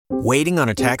Waiting on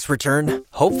a tax return?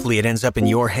 Hopefully it ends up in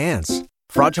your hands.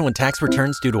 Fraudulent tax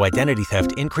returns due to identity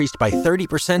theft increased by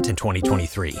 30% in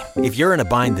 2023. If you're in a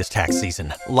bind this tax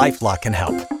season, LifeLock can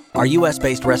help. Our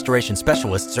U.S.-based restoration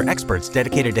specialists are experts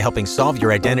dedicated to helping solve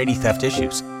your identity theft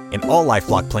issues. And all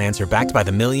LifeLock plans are backed by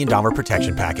the $1 Million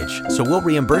Protection Package. So we'll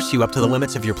reimburse you up to the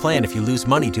limits of your plan if you lose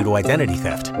money due to identity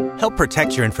theft. Help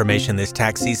protect your information this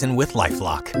tax season with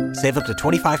LifeLock. Save up to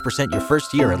 25% your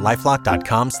first year at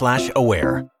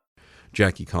LifeLock.com/aware.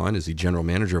 Jackie Conn is the general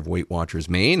manager of Weight Watchers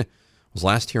Maine. Was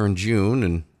last here in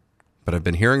June, but I've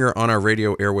been hearing her on our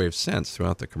radio airwaves since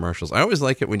throughout the commercials. I always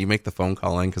like it when you make the phone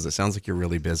call in because it sounds like you're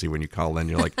really busy when you call in.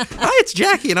 You're like, hi, it's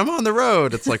Jackie and I'm on the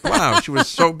road. It's like, wow, she was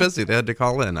so busy they had to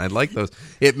call in. I like those.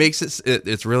 It makes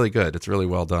it's really good. It's really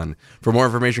well done. For more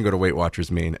information, go to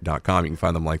WeightWatchersMaine.com. You can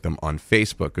find them like them on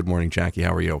Facebook. Good morning, Jackie.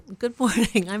 How are you? Good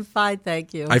morning. I'm fine,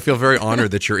 thank you. I feel very honored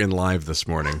that you're in live this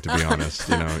morning, to be honest,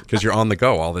 because you're on the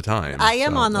go all the time. I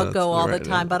am on the go all the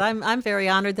time, but I'm very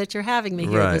honored that you're having me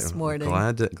here this morning.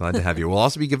 Glad to have you. We'll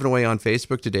also be giving away on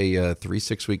Facebook today 3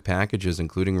 6-week packages,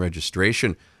 including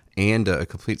registration and a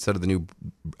complete set of the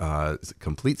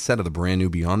brand new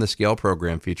Beyond the Scale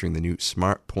program featuring the new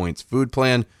Smart Points food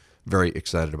plan. Very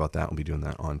excited about that. We'll be doing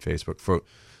that on Facebook.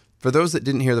 For those that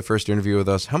didn't hear the first interview with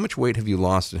us, how much weight have you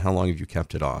lost and how long have you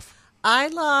kept it off?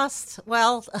 I've lost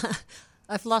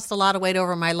a lot of weight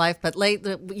over my life, but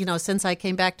since I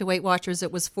came back to Weight Watchers,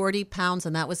 it was 40 pounds,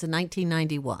 and that was in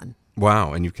 1991.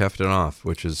 Wow, and you've kept it off,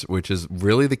 which is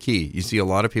really the key. You see a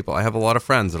lot of people. I have a lot of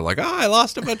friends that are like, I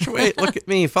lost a bunch of weight. Look at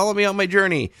me. Follow me on my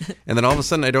journey. And then all of a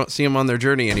sudden, I don't see them on their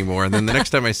journey anymore. And then the next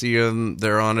time I see them,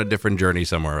 they're on a different journey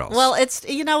somewhere else. Well,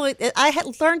 I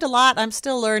had learned a lot. I'm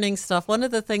still learning stuff. One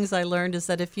of the things I learned is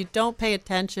that if you don't pay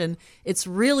attention, it's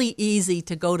really easy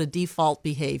to go to default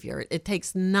behavior. It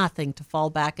takes nothing to fall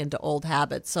back into old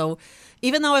habits. So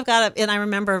even though and I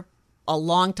remember a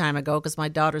long time ago, because my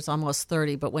daughter's almost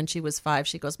 30, but when she was 5,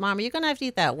 she goes, Mom, are you going to have to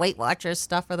eat that Weight Watchers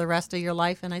stuff for the rest of your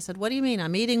life? And I said, what do you mean?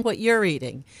 I'm eating what you're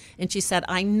eating. And she said,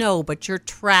 I know, but you're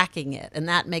tracking it, and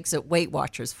that makes it Weight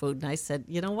Watchers food. And I said,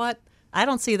 you know what? I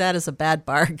don't see that as a bad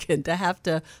bargain to have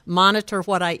to monitor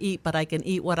what I eat, but I can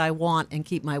eat what I want and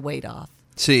keep my weight off.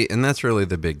 See, and that's really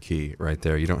the big key right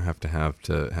there. You don't have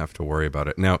to worry about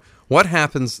it. Now, what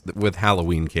happens with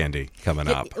Halloween candy coming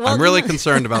up? Well, I'm really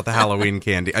concerned about the Halloween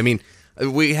candy. I mean,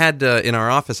 we had in our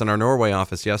office, in our Norway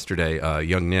office yesterday,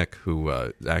 young Nick, who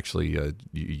actually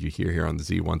you hear here on the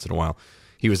Z once in a while.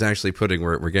 He was actually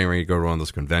we're getting ready to go to one of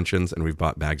those conventions, and we've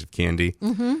bought bags of candy.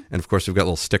 Mm-hmm. And, of course, we've got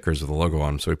little stickers with the logo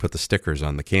on them, so we put the stickers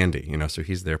on the candy, so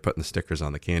he's there putting the stickers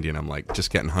on the candy, and I'm, like,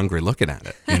 just getting hungry looking at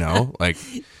it, like...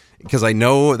 Because I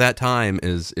know that time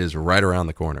is right around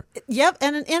the corner. Yep,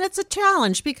 and it's a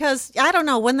challenge because, I don't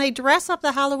know, when they dress up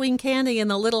the Halloween candy in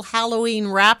the little Halloween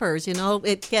wrappers,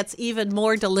 it gets even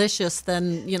more delicious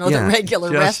than, the regular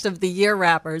rest of the year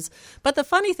wrappers. But the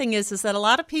funny thing is that a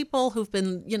lot of people who've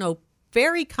been,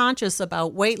 very conscious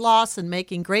about weight loss and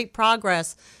making great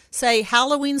progress say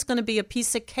Halloween's going to be a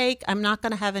piece of cake. I'm not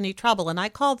going to have any trouble. And I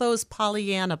call those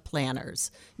Pollyanna planners,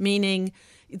 meaning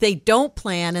they don't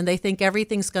plan and they think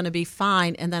everything's going to be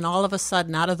fine. And then all of a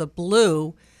sudden, out of the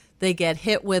blue, they get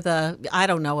hit with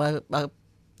a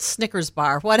Snickers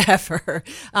bar, whatever.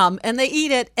 And they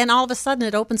eat it. And all of a sudden,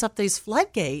 it opens up these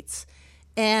floodgates.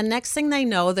 And next thing they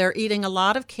know, they're eating a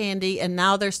lot of candy. And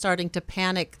now they're starting to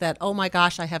panic that, oh, my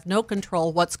gosh, I have no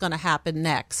control. What's going to happen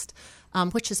next?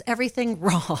 Which is everything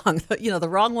wrong. The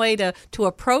wrong way to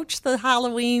approach the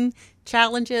Halloween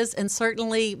challenges. And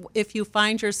certainly if you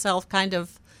find yourself kind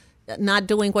of not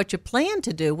doing what you plan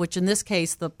to do, which in this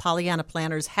case, the Pollyanna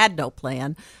planners had no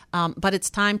plan. But it's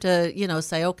time to,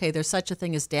 say, okay, there's such a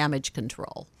thing as damage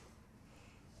control.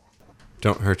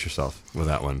 Don't hurt yourself with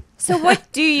that one. So when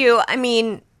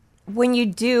you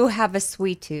do have a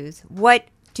sweet tooth, what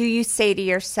do you say to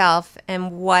yourself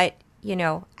and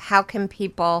how can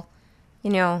people,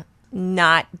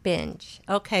 not binge?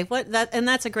 Okay,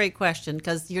 that's a great question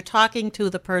because you're talking to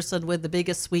the person with the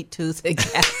biggest sweet tooth in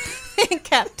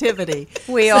captivity.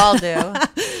 We all do.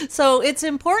 So it's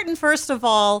important, first of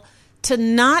all, to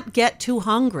not get too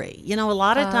hungry. A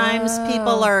lot of times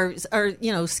people are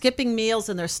skipping meals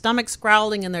and their stomach's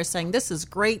growling and they're saying, this is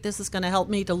great, this is going to help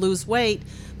me to lose weight.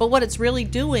 But what it's really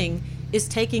doing is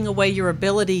taking away your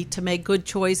ability to make good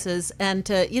choices and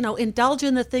to, indulge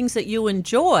in the things that you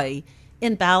enjoy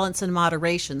in balance and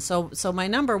moderation. So my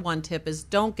number one tip is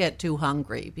don't get too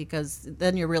hungry because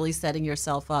then you're really setting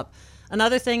yourself up.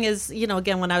 Another thing is,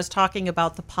 again, when I was talking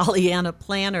about the Pollyanna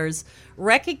planners,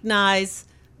 recognize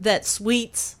that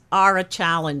sweets are a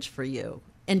challenge for you.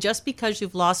 And just because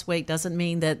you've lost weight doesn't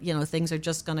mean that, things are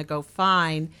just going to go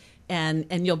fine.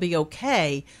 and you'll be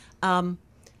okay.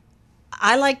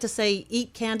 I like to say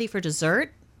eat candy for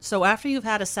dessert. So after you've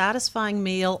had a satisfying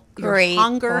meal, Great your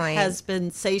hunger point. has been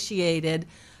satiated,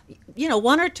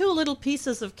 one or two little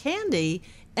pieces of candy,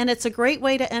 and it's a great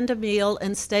way to end a meal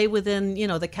and stay within,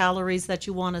 the calories that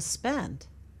you want to spend.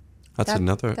 That's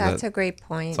a great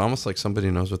point. It's almost like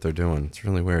somebody knows what they're doing. It's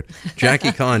really weird.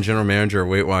 Jackie Conn, General Manager of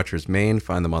Weight Watchers Maine.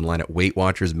 Find them online at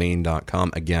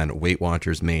weightwatchersmaine.com. Again,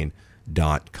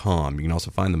 weightwatchersmaine.com. You can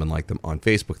also find them and like them on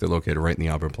Facebook. They're located right in the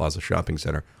Auburn Plaza Shopping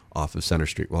Center off of Center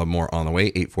Street. We'll have more on the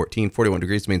way. 8:14, 41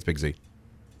 degrees, Maine's Big Z.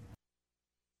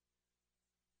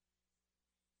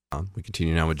 We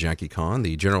continue now with Jackie Conn,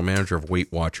 the General Manager of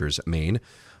Weight Watchers Maine.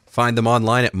 Find them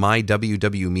online at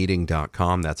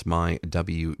mywwmeeting.com. That's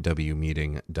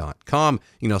mywwmeeting.com.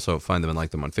 You can also find them and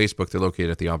like them on Facebook. They're located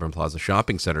at the Auburn Plaza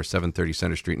Shopping Center, 730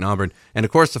 Center Street in Auburn. And,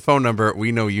 of course, the phone number,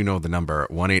 we know you know the number,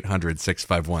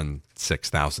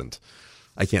 1-800-651-6000.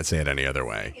 I can't say it any other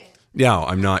way. No,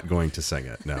 I'm not going to sing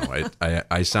it. No,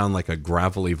 I sound like a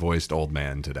gravelly-voiced old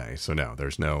man today. So, no,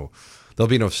 there'll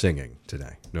be no singing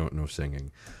today. No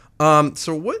singing.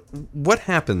 So what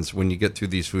happens when you get through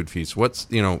these food feasts? What's,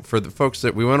 for the folks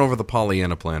that we went over the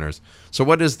Pollyanna planners. So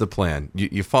what is the plan?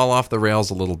 You fall off the rails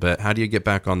a little bit. How do you get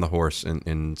back on the horse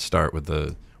and start with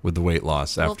the weight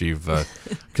loss after you've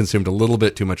consumed a little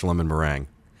bit too much lemon meringue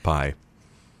pie?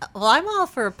 Well, I'm all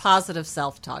for positive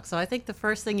self-talk. So I think the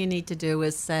first thing you need to do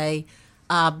is say,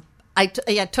 I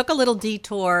took a little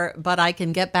detour, but I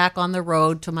can get back on the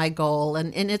road to my goal.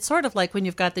 And it's sort of like when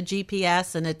you've got the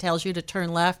GPS and it tells you to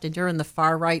turn left and you're in the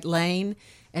far right lane.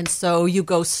 And so you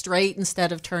go straight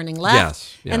instead of turning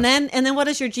left. Yes. And then what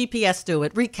does your GPS do?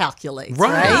 It recalculates,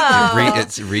 right? right? It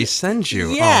resends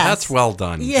you. Yes. Oh, that's well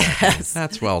done. Yes.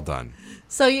 That's well done.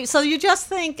 So you just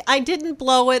think, I didn't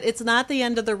blow it. It's not the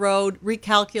end of the road.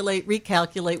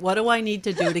 Recalculate. What do I need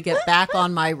to do to get back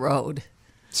on my road?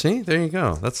 See, there you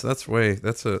go. That's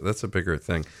a bigger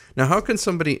thing. Now, how can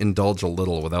somebody indulge a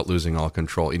little without losing all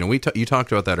control? You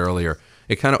talked about that earlier.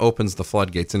 It kind of opens the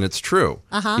floodgates, and it's true.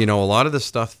 Uh-huh. A lot of the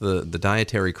stuff, the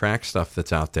dietary crack stuff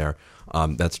that's out there,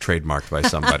 that's trademarked by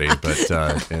somebody, but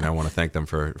and I want to thank them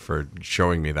for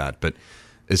showing me that. But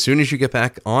as soon as you get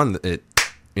back on it,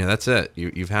 that's it.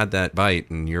 You've had that bite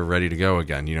and you're ready to go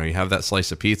again. You have that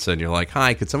slice of pizza and you're like,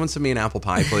 "Hi, could someone send me an apple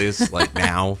pie, please?" Like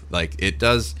now, like it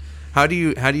does. How do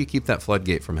you keep that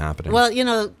floodgate from happening? Well,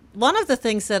 one of the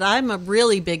things that I'm a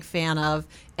really big fan of,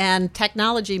 and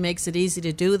technology makes it easy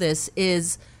to do this,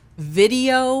 is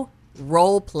video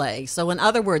role play. So in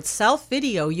other words,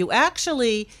 self-video. You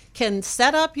actually can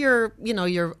set up your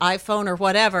iPhone or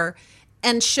whatever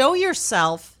and show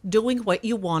yourself doing what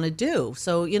you want to do.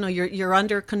 So, you're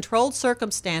under controlled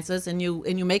circumstances and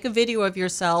you make a video of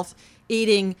yourself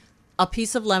eating a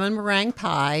piece of lemon meringue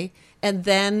pie, and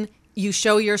then you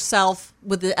show yourself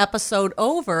with the episode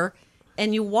over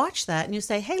and you watch that and you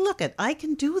say, hey, look, I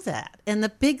can do that. And the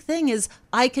big thing is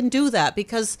I can do that,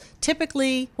 because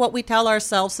typically what we tell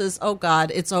ourselves is, oh, God,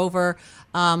 it's over.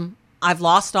 I've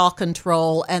lost all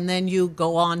control. And then you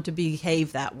go on to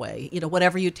behave that way.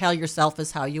 Whatever you tell yourself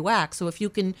is how you act. So if you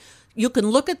can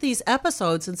look at these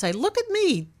episodes and say, look at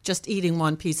me just eating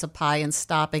one piece of pie and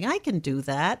stopping. I can do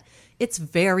that. It's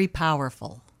very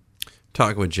powerful.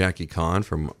 Talking with Jackie Conn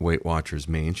from Weight Watchers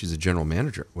Maine. She's a general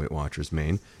manager at Weight Watchers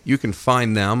Maine. You can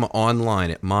find them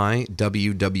online at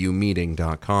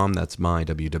mywwmeeting.com. That's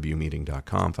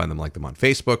mywwmeeting.com. Find them, like them on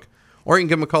Facebook. Or you can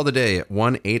give them a call today at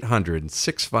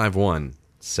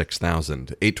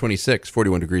 1-800-651-6000. 826,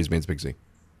 41 degrees, Maine's Big Z.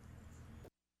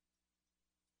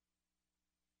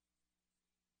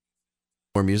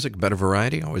 More music, better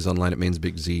variety, always online at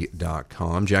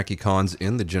mainsbigz.com. Jackie Conn's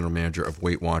the general manager of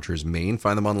Weight Watchers Maine.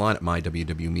 Find them online at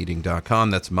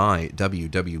mywwmeeting.com. That's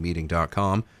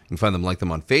mywwmeeting.com. You can find them, like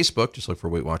them on Facebook. Just look for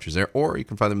Weight Watchers there. Or you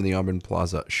can find them in the Auburn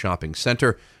Plaza Shopping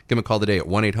Center. Give them a call today at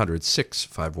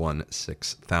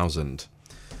 1-800-651-6000.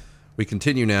 We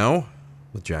continue now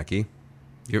with Jackie.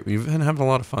 You've been having a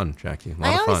lot of fun, Jackie.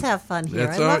 I always have fun here.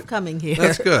 I love coming here.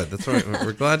 That's good. That's right.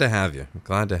 We're glad to have you.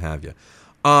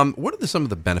 What are some of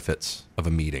the benefits of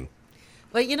a meeting?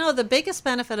 Well, the biggest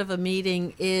benefit of a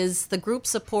meeting is the group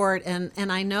support.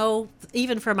 And I know,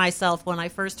 even for myself, when I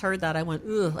first heard that, I went,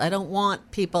 ugh, I don't want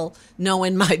people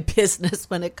knowing my business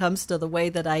when it comes to the way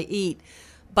that I eat.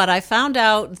 But I found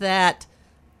out that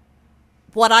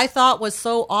what I thought was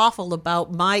so awful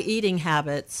about my eating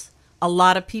habits a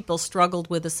lot of people struggled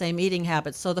with the same eating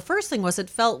habits. So the first thing was it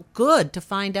felt good to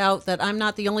find out that I'm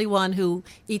not the only one who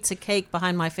eats a cake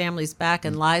behind my family's back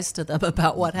and lies to them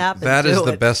about what happened. That is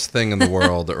the best thing in the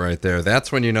world right there.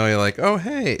 That's when you know you're like, oh,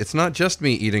 hey, it's not just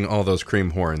me eating all those cream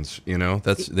horns, you know?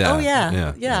 That's Oh,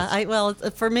 yeah. Well,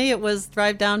 for me, it was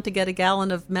drive down to get a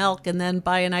gallon of milk and then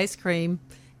buy an ice cream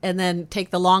and then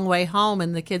take the long way home.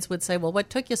 And the kids would say, well,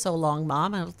 what took you so long,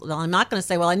 Mom? And I'm not going to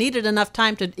say, well, I needed enough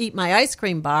time to eat my ice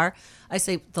cream bar. I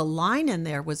say, the line in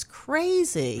there was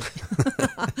crazy.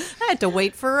 I had to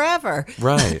wait forever.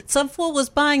 Right. Some fool was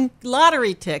buying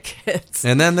lottery tickets.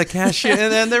 And then the cashier,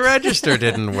 and then the register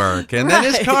didn't work. And then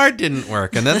his card didn't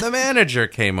work. And then the manager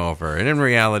came over. And in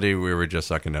reality, we were just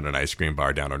sucking at an ice cream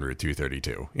bar down on Route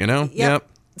 232, you know? Yep.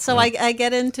 So I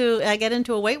get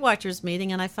into a Weight Watchers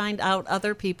meeting and I find out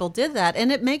other people did that,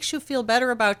 and it makes you feel better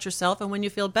about yourself. And when you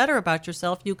feel better about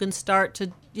yourself, you can start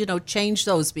to change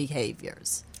those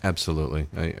behaviors. Absolutely,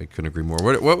 I couldn't agree more.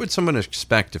 What would someone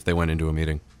expect if they went into a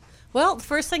meeting? Well, the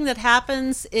first thing that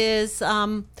happens is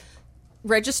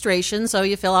registration. So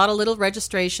you fill out a little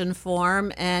registration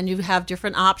form and you have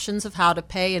different options of how to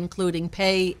pay, including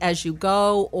pay as you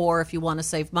go, or if you want to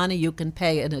save money, you can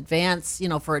pay in advance,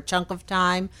 for a chunk of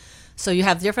time. So you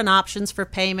have different options for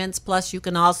payments. Plus you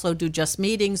can also do just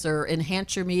meetings or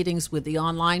enhance your meetings with the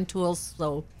online tools.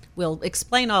 So we'll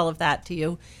explain all of that to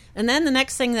you. And then the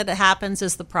next thing that happens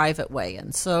is the private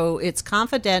weigh-in. So it's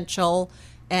confidential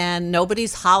and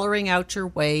nobody's hollering out your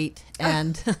weight.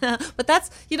 And but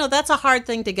that's a hard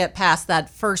thing to get past, that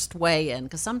first weigh-in,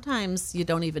 because sometimes you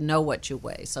don't even know what you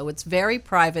weigh. So it's very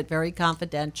private, very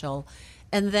confidential.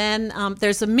 And then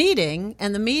there's a meeting,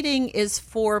 and the meeting is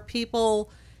for people,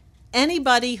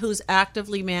 anybody who's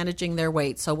actively managing their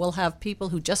weight. So we'll have people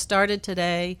who just started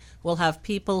today. We'll have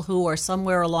people who are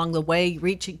somewhere along the way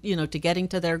reaching, to getting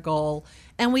to their goal.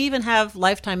 And we even have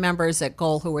lifetime members at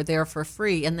Goal who are there for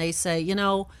free. And they say,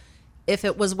 if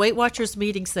it was Weight Watchers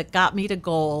meetings that got me to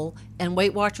Goal and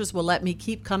Weight Watchers will let me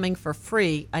keep coming for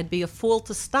free, I'd be a fool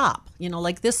to stop.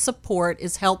 This support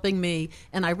is helping me.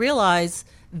 And I realize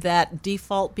that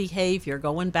default behavior,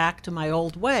 going back to my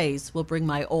old ways, will bring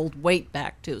my old weight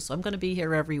back too. So I'm going to be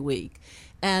here every week.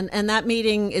 And that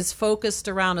meeting is focused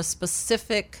around a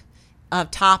specific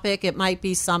topic. It might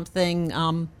be something,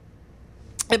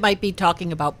 it might be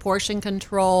talking about portion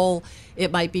control.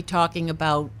 It might be talking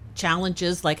about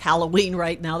challenges like Halloween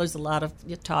right now. There's a lot of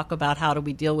talk about how do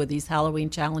we deal with these Halloween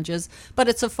challenges. But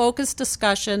it's a focused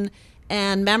discussion,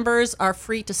 and members are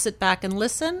free to sit back and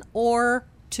listen or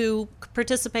to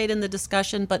participate in the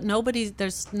discussion, but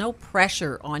there's no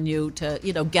pressure on you to,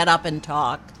 get up and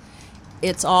talk.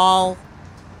 It's all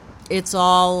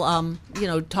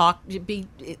talk.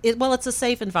 It's a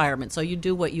safe environment, so you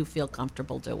do what you feel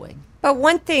comfortable doing. But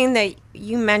one thing that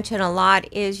you mention a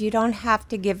lot is you don't have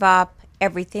to give up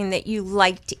everything that you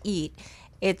like to eat.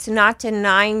 It's not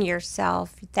denying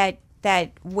yourself that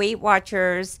Weight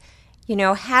Watchers,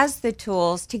 has the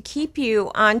tools to keep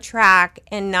you on track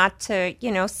and not to,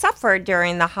 suffer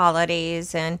during the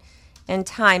holidays and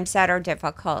times that are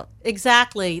difficult.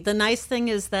 Exactly. The nice thing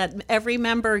is that every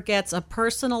member gets a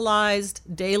personalized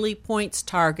daily points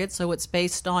target, so it's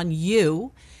based on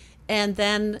you. And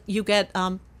then you get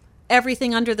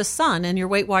everything under the sun, and your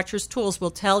Weight Watchers tools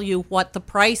will tell you what the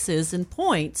price is in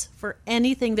points for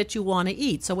anything that you want to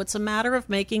eat. So it's a matter of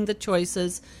making the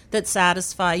choices that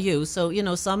satisfy you. So,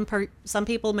 some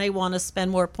people may want to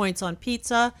spend more points on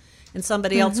pizza, and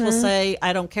somebody else will say,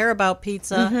 I don't care about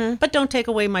pizza, but don't take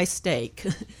away my steak.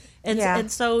 And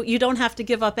so you don't have to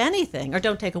give up anything, or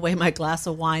don't take away my glass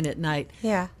of wine at night.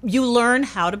 Yeah. You learn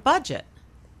how to budget.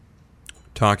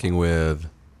 Talking with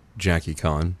Jackie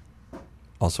Conn,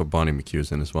 also Bonnie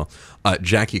McHugh's in as well.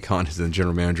 Jackie Conn is the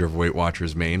general manager of Weight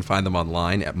Watchers Maine. Find them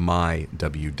online at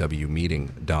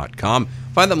mywwmeeting.com.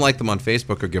 Find them, like them on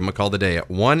Facebook, or give them a call today at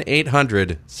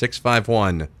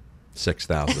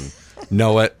 1-800-651-6000.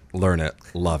 Know it, learn it,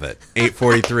 love it.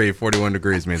 843, 41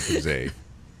 degrees, Maine's Big Z.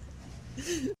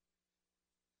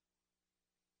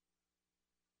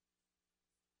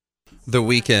 The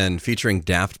Weekend, featuring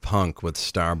Daft Punk with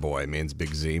Starboy, Maine's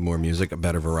Big Z. More music, a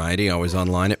better variety, always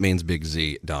online at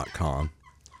mainsbigz.com.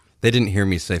 They didn't hear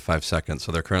me say 5 seconds,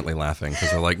 so they're currently laughing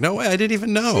because they're like, no way, I didn't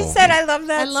even know. She said, I love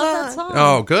that song.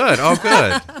 Oh, good. Oh,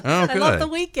 good. Oh, good. I love The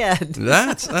Weekend.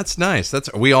 That's nice.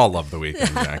 We all love The Weekend,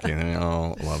 Jackie. We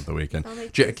all love The Weekend.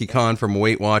 Jackie Conn from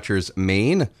Weight Watchers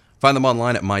Maine. Find them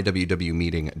online at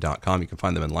mywwmeeting.com. You can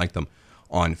find them and like them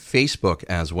on Facebook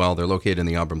as well. They're located in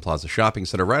the Auburn Plaza Shopping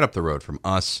Center, right up the road from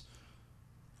us.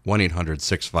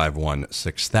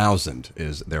 1-800-651-6000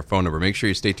 is their phone number. Make sure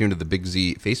you stay tuned to the Big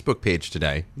Z Facebook page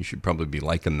today. You should probably be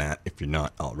liking that if you're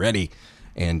not already.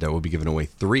 And we'll be giving away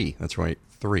 3. That's right,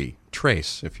 3.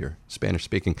 Trace, if you're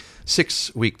Spanish-speaking.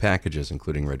 6-week packages,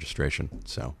 including registration.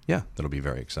 So, yeah, that'll be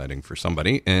very exciting for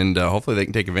somebody. And hopefully they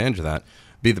can take advantage of that.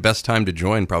 Be the best time to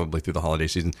join probably through the holiday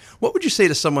season. What would you say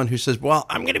to someone who says, well,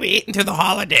 I'm going to be eating through the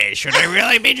holidays. Should I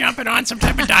really be jumping on some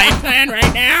type of diet plan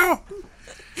right now?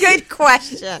 Good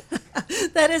question.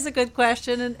 That is a good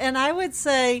question. And I would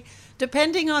say,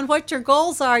 depending on what your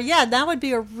goals are, yeah, that would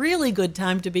be a really good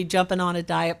time to be jumping on a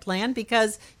diet plan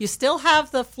because you still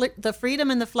have the freedom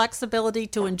and the flexibility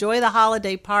to enjoy the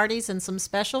holiday parties and some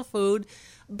special food,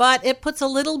 but it puts a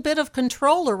little bit of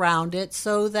control around it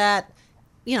so that,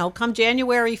 you know, come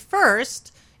January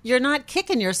 1st, you're not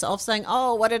kicking yourself saying,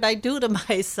 oh, what did I do to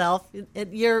myself?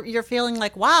 You're feeling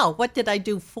like, wow, what did I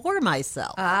do for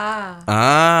myself?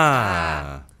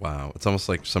 Wow. It's almost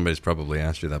like somebody's probably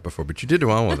asked you that before, but you did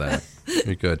well with that.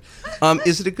 You're good.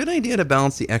 Is it a good idea to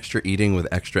balance the extra eating with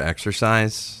extra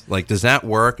exercise? Like, does that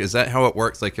work? Is that how it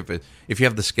works? Like, if you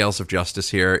have the scales of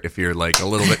justice here, if you're like a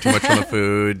little bit too much on the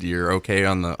food, you're okay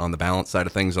on the balance side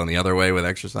of things on the other way with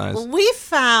exercise? Well, we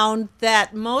found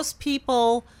that most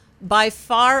people by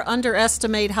far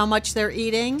underestimate how much they're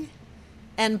eating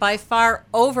and by far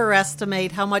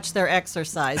overestimate how much they're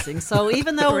exercising. So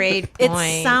even though it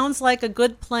sounds like a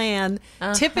good plan,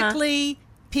 typically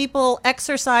people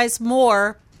exercise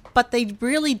more, but they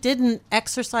really didn't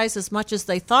exercise as much as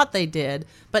they thought they did.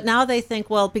 But now they think,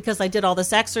 well, because I did all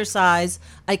this exercise,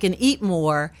 I can eat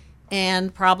more.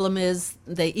 And problem is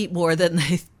they eat more than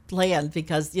they planned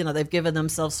because, you know, they've given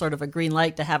themselves sort of a green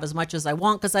light to have as much as I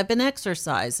want because I've been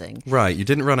exercising. Right. You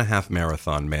didn't run a half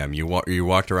marathon, ma'am. You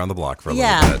walked around the block for a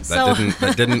little bit.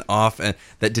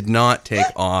 That did not take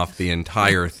off the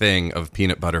entire thing of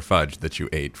peanut butter fudge that you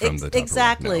ate from the Tupperware.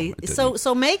 Exactly. No,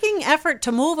 so making effort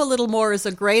to move a little more is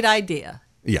a great idea.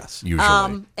 Yes,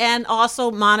 usually. And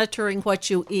also monitoring what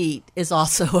you eat is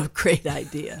also a great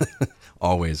idea.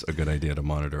 Always a good idea to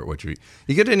monitor what you eat.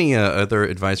 You get any other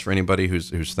advice for anybody who's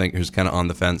kind of on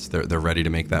the fence? They're ready to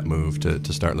make that move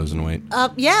to start losing weight.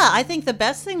 Yeah, I think the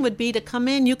best thing would be to come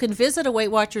in. You can visit a Weight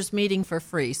Watchers meeting for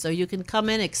free, so you can come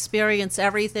in, experience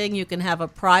everything. You can have a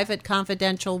private,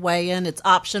 confidential weigh-in. It's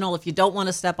optional. If you don't want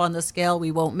to step on the scale,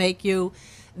 we won't make you.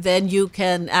 Then you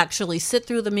can actually sit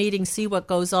through the meeting, see what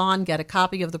goes on, get a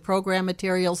copy of the program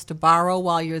materials to borrow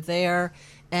while you're there,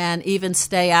 and even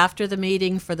stay after the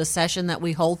meeting for the session that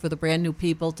we hold for the brand new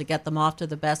people to get them off to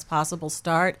the best possible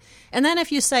start. And then if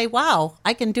you say, wow,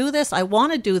 I can do this, I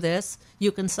want to do this,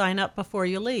 you can sign up before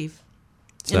you leave.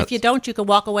 So and if you don't, you can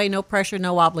walk away, no pressure,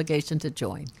 no obligation to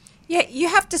join. Yeah, you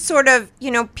have to sort of,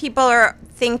 people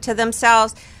think to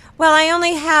themselves, well, I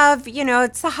only have,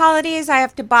 it's the holidays, I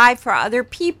have to buy for other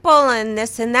people and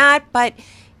this and that, but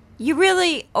you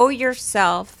really owe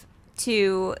yourself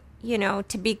to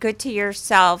be good to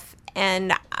yourself.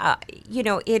 And,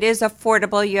 it is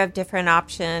affordable. You have different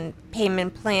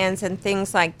payment plans and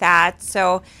things like that.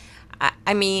 So,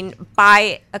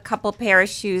 buy a couple pair of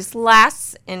shoes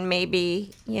less and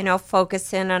maybe,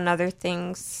 focus in on other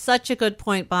things. Such a good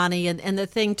point, Bonnie. And the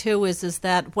thing, too, is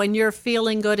that when you're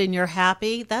feeling good and you're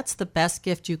happy, that's the best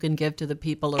gift you can give to the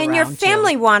people around you. And your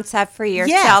family wants that for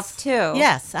yourself, too.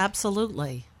 Yes,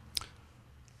 absolutely.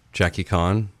 Jackie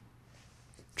Conn,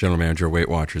 General Manager of Weight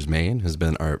Watchers Maine, has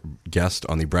been our guest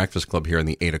on the Breakfast Club here in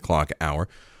the 8 o'clock hour.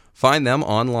 Find them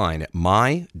online at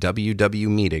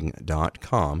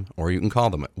mywwmeeting.com, or you can call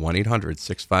them at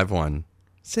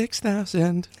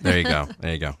 1-800-651-6000. There you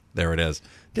go. There it is.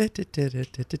 Thank you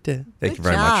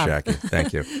very much, Jackie.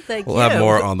 Thank you. We'll have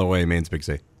more on the way, Maine's Big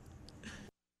Z.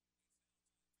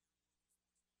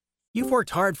 You've worked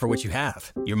hard for what you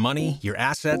have. Your money, your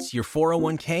assets, your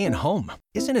 401k, and home.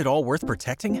 Isn't it all worth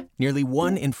protecting? Nearly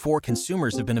 1 in 4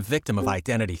 consumers have been a victim of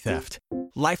identity theft.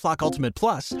 LifeLock Ultimate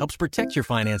Plus helps protect your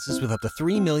finances with up to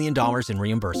 $3 million in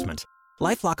reimbursement.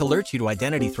 LifeLock alerts you to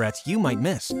identity threats you might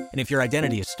miss. And if your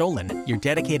identity is stolen, your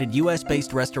dedicated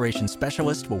U.S.-based restoration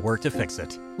specialist will work to fix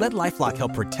it. Let LifeLock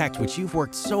help protect what you've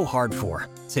worked so hard for.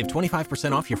 Save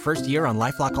 25% off your first year on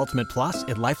LifeLock Ultimate Plus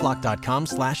at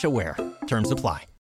LifeLock.com/aware. Terms apply.